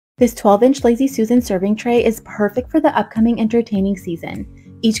This 12-inch Lazy Susan serving tray is perfect for the upcoming entertaining season.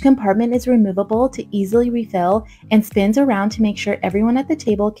 Each compartment is removable to easily refill and spins around to make sure everyone at the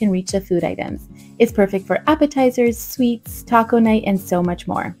table can reach the food items. It's perfect for appetizers, sweets, taco night, and so much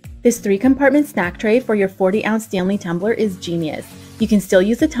more. This 3-compartment snack tray for your 40-ounce Stanley tumbler is genius. You can still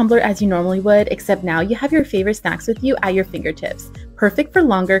use the tumbler as you normally would, except now you have your favorite snacks with you at your fingertips. Perfect for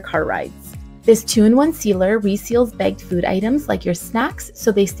longer car rides. This 2-in-1 sealer reseals bagged food items like your snacks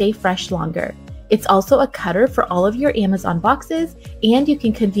so they stay fresh longer. It's also a cutter for all of your Amazon boxes, and you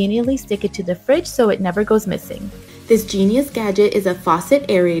can conveniently stick it to the fridge so it never goes missing. This genius gadget is a faucet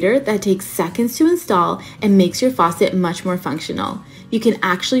aerator that takes seconds to install and makes your faucet much more functional. You can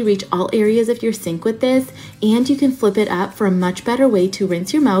actually reach all areas of your sink with this, and you can flip it up for a much better way to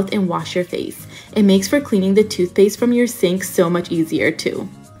rinse your mouth and wash your face. It makes for cleaning the toothpaste from your sink so much easier too.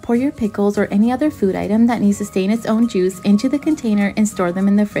 Pour your pickles or any other food item that needs to stay in its own juice into the container and store them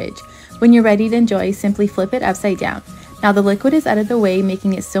in the fridge. When you're ready to enjoy, simply flip it upside down. Now the liquid is out of the way,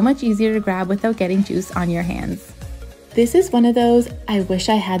 making it so much easier to grab without getting juice on your hands. This is one of those I wish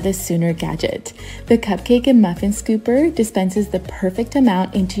I had this sooner gadget. The cupcake and muffin scooper dispenses the perfect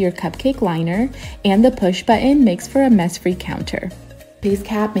amount into your cupcake liner, and the push button makes for a mess-free counter. Toothpaste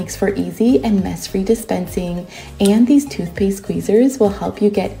cap makes for easy and mess-free dispensing, and these toothpaste squeezers will help you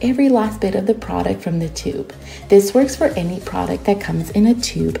get every last bit of the product from the tube. This works for any product that comes in a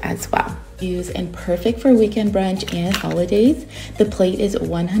tube as well. Use and perfect for weekend brunch and holidays. The plate is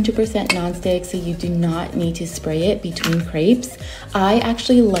 100% non-stick, so you do not need to spray it between crepes. I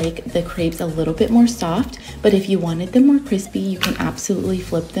actually like the crepes a little bit more soft, but if you wanted them more crispy, you can absolutely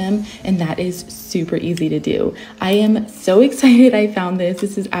flip them, and that is super easy to do. I am so excited I found this.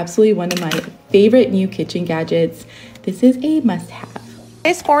 This is absolutely one of my favorite new kitchen gadgets. This is a must-have.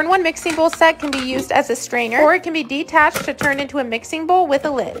 This 4-in-1 mixing bowl set can be used as a strainer, or it can be detached to turn into a mixing bowl with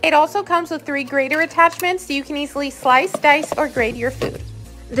a lid. It also comes with 3 grater attachments so you can easily slice, dice, or grate your food.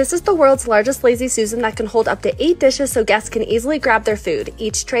 This is the world's largest Lazy Susan that can hold up to 8 dishes so guests can easily grab their food.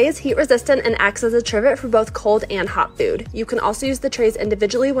 Each tray is heat resistant and acts as a trivet for both cold and hot food. You can also use the trays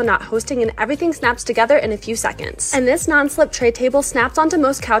individually when not hosting, and everything snaps together in a few seconds. And this non-slip tray table snaps onto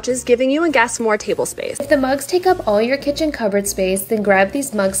most couches, giving you and guests more table space. If the mugs take up all your kitchen cupboard space, then grab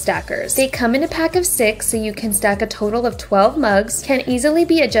these mug stackers. They come in a pack of 6, so you can stack a total of 12 mugs, can easily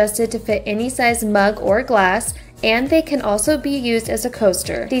be adjusted to fit any size mug or glass, and they can also be used as a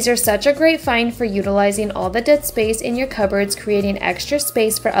coaster. These are such a great find for utilizing all the dead space in your cupboards, creating extra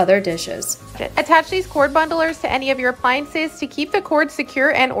space for other dishes. Attach these cord bundlers to any of your appliances to keep the cord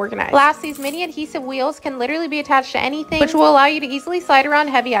secure and organized. Last, these mini adhesive wheels can literally be attached to anything, which will allow you to easily slide around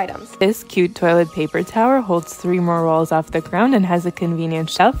heavy items. This cute toilet paper tower holds 3 more rolls off the ground and has a convenient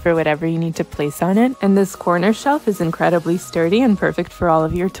shelf for whatever you need to place on it. And this corner shelf is incredibly sturdy and perfect for all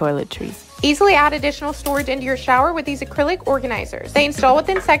of your toiletries. Easily add additional storage into your shower with these acrylic organizers. They install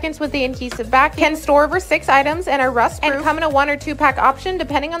within seconds with the adhesive back, can store over 6 items, and are rust-proof, and come in a 1 or 2 pack option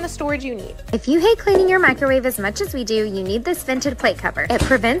depending on the storage you need. If you hate cleaning your microwave as much as we do, you need this vented plate cover. It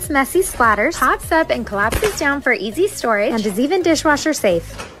prevents messy splatters, pops up and collapses down for easy storage, and is even dishwasher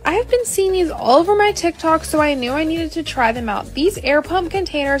safe. I have been seeing these all over my TikTok, so I knew I needed to try them out. These air pump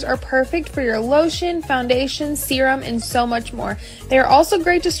containers are perfect for your lotion, foundation, serum, and so much more. They are also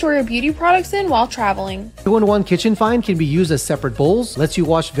great to store your beauty products in while traveling. 2-in-1 kitchen find can be used as separate bowls, lets you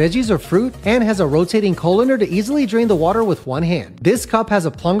wash veggies or fruit, and has a rotating colander to easily drain the water with one hand. This cup has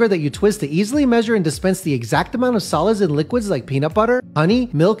a plunger that you twist to easily measure and dispense the exact amount of solids and liquids like peanut butter, honey,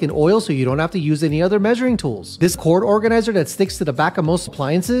 milk, and oil, so you don't have to use any other measuring tools. This cord organizer that sticks to the back of most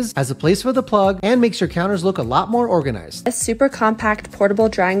appliances has a place for the plug and makes your counters look a lot more organized. This super compact portable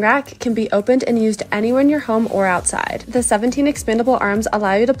drying rack can be opened and used anywhere in your home or outside. The 17 expandable arms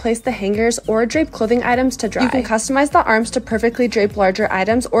allow you to place the hangers or drape clothing items to dry. You can customize the arms to perfectly drape larger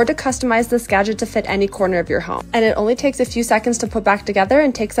items, or to customize this gadget to fit any corner of your home. And it only takes a few seconds to put back together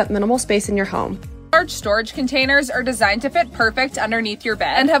and takes up minimal space in your home. Large storage containers are designed to fit perfect underneath your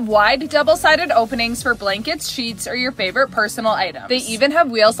bed and have wide double-sided openings for blankets, sheets, or your favorite personal items. They even have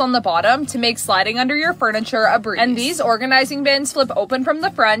wheels on the bottom to make sliding under your furniture a breeze. And these organizing bins flip open from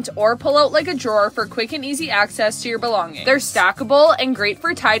the front or pull out like a drawer for quick and easy access to your belongings. They're stackable and great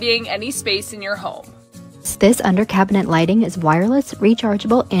for tidying any space in your home. This under cabinet lighting is wireless,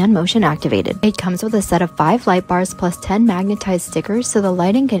 rechargeable, and motion activated. It comes with a set of 5 light bars plus 10 magnetized stickers so the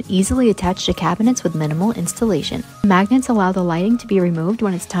lighting can easily attach to cabinets with minimal installation. Magnets allow the lighting to be removed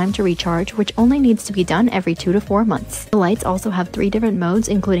when it's time to recharge, which only needs to be done every 2 to 4 months. The lights also have 3 different modes,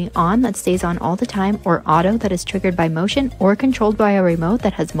 including on that stays on all the time, or auto that is triggered by motion, or controlled by a remote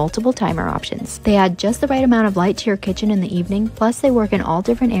that has multiple timer options. They add just the right amount of light to your kitchen in the evening, plus they work in all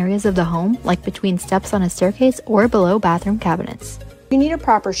different areas of the home, like between steps on a staircase or below bathroom cabinets. If you need a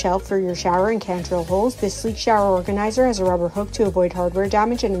proper shelf for your shower and can drill holes, this sleek shower organizer has a rubber hook to avoid hardware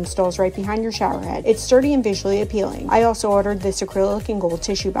damage and installs right behind your shower head. It's sturdy and visually appealing. I also ordered this acrylic and gold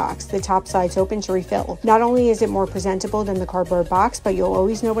tissue box. The top side's open to refill. Not only is it more presentable than the cardboard box, but you'll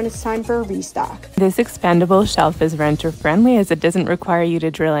always know when it's time for a restock. This expandable shelf is renter friendly as it doesn't require you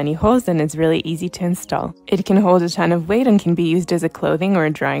to drill any holes and is really easy to install. It can hold a ton of weight and can be used as a clothing or a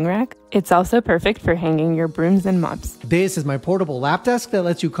drying rack. It's also perfect for hanging your brooms and mops. This is my portable lap desk that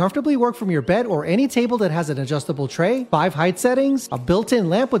lets you comfortably work from your bed or any table that has an adjustable tray, 5 height settings, a built-in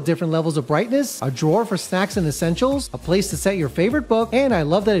lamp with different levels of brightness, a drawer for snacks and essentials, a place to set your favorite book, and I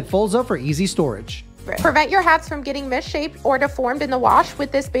love that it folds up for easy storage. Prevent your hats from getting misshaped or deformed in the wash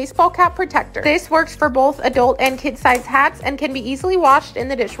with this baseball cap protector. This works for both adult and kid-size hats and can be easily washed in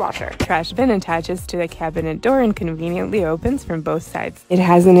the dishwasher. Trash bin attaches to the cabinet door and conveniently opens from both sides. It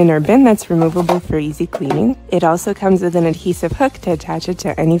has an inner bin that's removable for easy cleaning. It also comes with an adhesive hook to attach it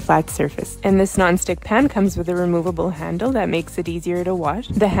to any flat surface. And this non-stick pan comes with a removable handle that makes it easier to wash.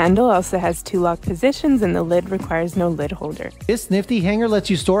 The handle also has 2 lock positions and the lid requires no lid holder. This nifty hanger lets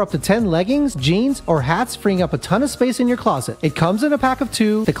you store up to 10 leggings, jeans, or hats, freeing up a ton of space in your closet. It comes in a pack of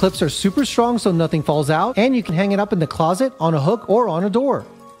 2. The clips are super strong so nothing falls out, and you can hang it up in the closet, on a hook, or on a door.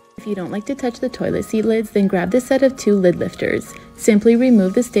 If you don't like to touch the toilet seat lids, then grab this set of 2 lid lifters. Simply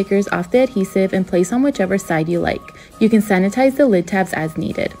remove the stickers off the adhesive and place on whichever side you like. You can sanitize the lid tabs as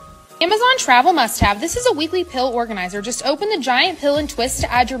needed. Amazon travel must-have. This is a weekly pill organizer. Just open the giant pill and twist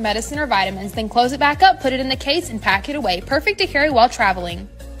to add your medicine or vitamins, then close it back up, put it in the case, and pack it away. Perfect to carry while traveling.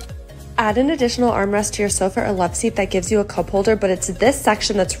 Add an additional armrest to your sofa or love seat that gives you a cup holder, but it's this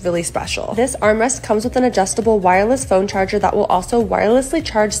section that's really special. This armrest comes with an adjustable wireless phone charger that will also wirelessly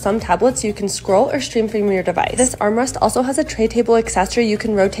charge some tablets so you can scroll or stream from your device. This armrest also has a tray table accessory you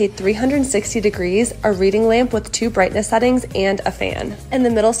can rotate 360 degrees, a reading lamp with 2 brightness settings, and a fan. And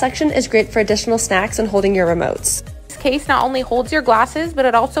the middle section is great for additional snacks and holding your remotes. Case not only holds your glasses, but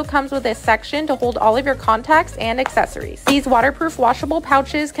it also comes with a section to hold all of your contacts and accessories. These waterproof washable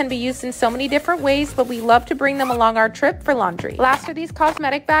pouches can be used in so many different ways, but we love to bring them along our trip for laundry. Last are these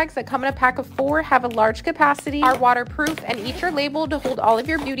cosmetic bags that come in a pack of 4, have a large capacity, are waterproof, and each are labeled to hold all of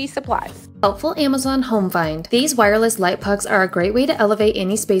your beauty supplies. Helpful Amazon home find. These wireless light pucks are a great way to elevate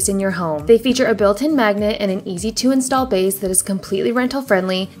any space in your home. They feature a built-in magnet and an easy to install base that is completely rental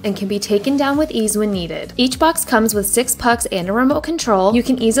friendly and can be taken down with ease when needed. Each box comes with 6 pucks and a remote control. You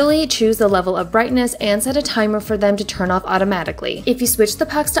can easily choose the level of brightness and set a timer for them to turn off automatically. If you switch the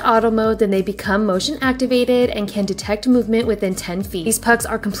pucks to auto mode, then they become motion activated and can detect movement within 10 feet. These pucks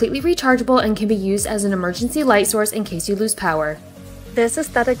are completely rechargeable and can be used as an emergency light source in case you lose power. This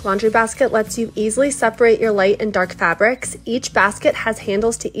aesthetic laundry basket lets you easily separate your light and dark fabrics. Each basket has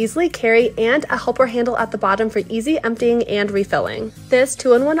handles to easily carry and a helper handle at the bottom for easy emptying and refilling. This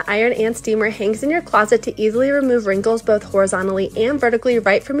 2-in-1 iron and steamer hangs in your closet to easily remove wrinkles both horizontally and vertically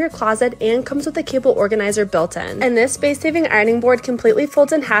right from your closet and comes with a cable organizer built in. And this space-saving ironing board completely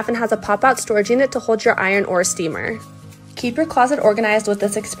folds in half and has a pop-out storage unit to hold your iron or steamer. Keep your closet organized with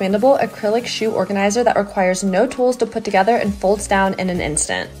this expandable acrylic shoe organizer that requires no tools to put together and folds down in an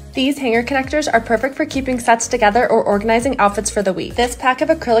instant. These hanger connectors are perfect for keeping sets together or organizing outfits for the week. This pack of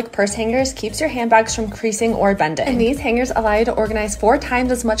acrylic purse hangers keeps your handbags from creasing or bending. And these hangers allow you to organize 4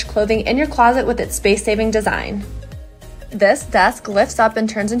 times as much clothing in your closet with its space-saving design. This desk lifts up and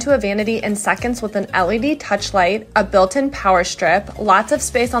turns into a vanity in seconds with an LED touch light, a built-in power strip, lots of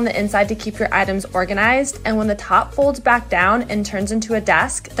space on the inside to keep your items organized, and when the top folds back down and turns into a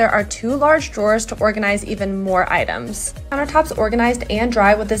desk, there are 2 large drawers to organize even more items. Countertops organized and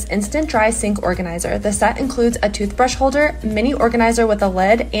dry with this instant dry sink organizer. The set includes a toothbrush holder, mini organizer with a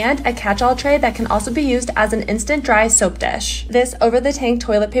lid, and a catch-all tray that can also be used as an instant dry soap dish. This over-the-tank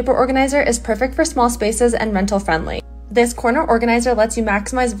toilet paper organizer is perfect for small spaces and rental friendly. This corner organizer lets you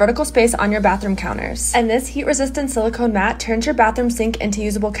maximize vertical space on your bathroom counters. And this heat-resistant silicone mat turns your bathroom sink into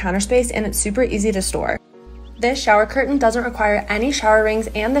usable counter space, and it's super easy to store. This shower curtain doesn't require any shower rings,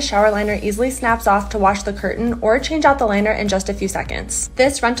 and the shower liner easily snaps off to wash the curtain or change out the liner in just a few seconds.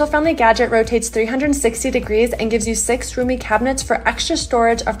 This rental-friendly gadget rotates 360 degrees and gives you 6 roomy cabinets for extra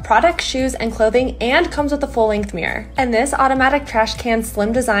storage of products, shoes, and clothing, and comes with a full-length mirror. And this automatic trash can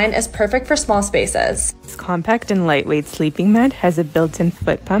slim design is perfect for small spaces. This compact and lightweight sleeping mat has a built-in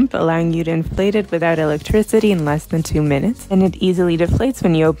foot pump, allowing you to inflate it without electricity in less than 2 minutes, and it easily deflates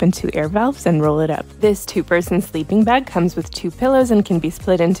when you open 2 air valves and roll it up. This 2-person sleeping bag comes with 2 pillows and can be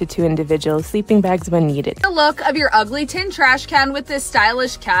split into 2 individual sleeping bags when needed. The look of your ugly tin trash can with this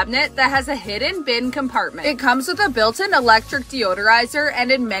stylish cabinet that has a hidden bin compartment. It comes with a built-in electric deodorizer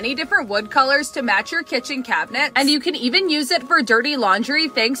and in many different wood colors to match your kitchen cabinet, and you can even use it for dirty laundry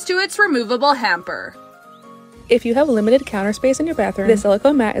thanks to its removable hamper. If you have limited counter space in your bathroom, this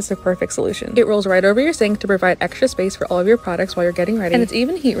silicone mat is the perfect solution. It rolls right over your sink to provide extra space for all of your products while you're getting ready, and it's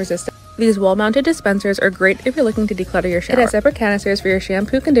even heat resistant. These wall-mounted dispensers are great if you're looking to declutter your shower. It has separate canisters for your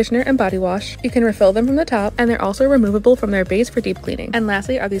shampoo, conditioner, and body wash. You can refill them from the top, and they're also removable from their base for deep cleaning. And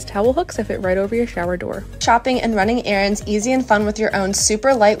lastly are these towel hooks that fit right over your shower door. Shopping and running errands easy and fun with your own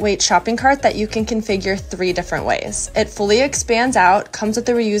super lightweight shopping cart that you can configure 3 different ways. It fully expands out, comes with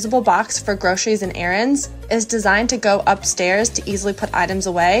a reusable box for groceries and errands, is designed to go upstairs to easily put items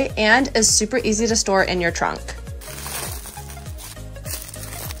away, and is super easy to store in your trunk.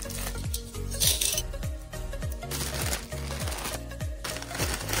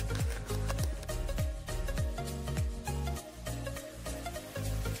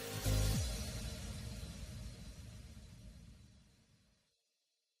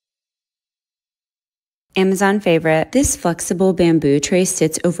 Amazon favorite. This flexible bamboo tray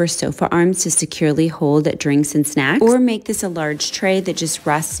sits over sofa arms to securely hold drinks and snacks, or make this a large tray that just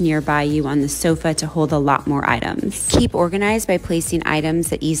rests nearby you on the sofa to hold a lot more items. Keep organized by placing items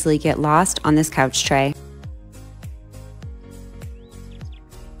that easily get lost on this couch tray.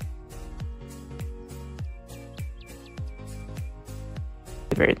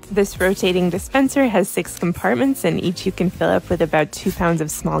 This rotating dispenser has 6 compartments, and each you can fill up with about 2 pounds of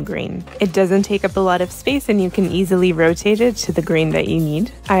small grain. It doesn't take up a lot of space, and you can easily rotate it to the grain that you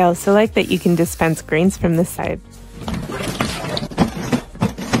need. I also like that you can dispense grains from the side.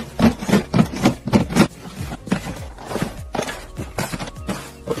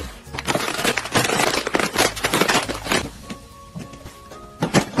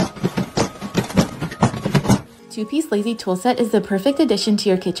 Two-piece lazy tool set is the perfect addition to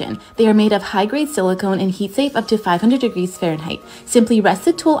your kitchen. They are made of high-grade silicone and heat safe up to 500 degrees Fahrenheit. Simply rest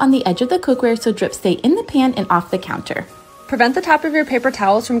the tool on the edge of the cookware so drips stay in the pan and off the counter. Prevent the top of your paper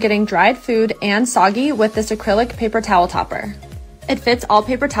towels from getting dried food and soggy with this acrylic paper towel topper. It fits all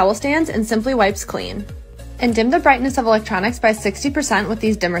paper towel stands and simply wipes clean. And dim the brightness of electronics by 60% with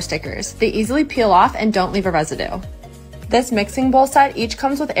these dimmer stickers. They easily peel off and don't leave a residue. This mixing bowl set each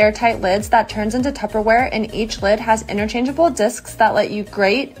comes with airtight lids that turns into Tupperware, and each lid has interchangeable discs that let you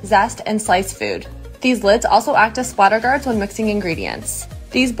grate, zest, and slice food. These lids also act as splatter guards when mixing ingredients.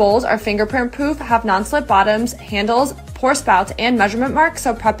 These bowls are fingerprint proof, have non-slip bottoms, handles, pour spouts, and measurement marks,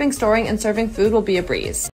 so prepping, storing, and serving food will be a breeze.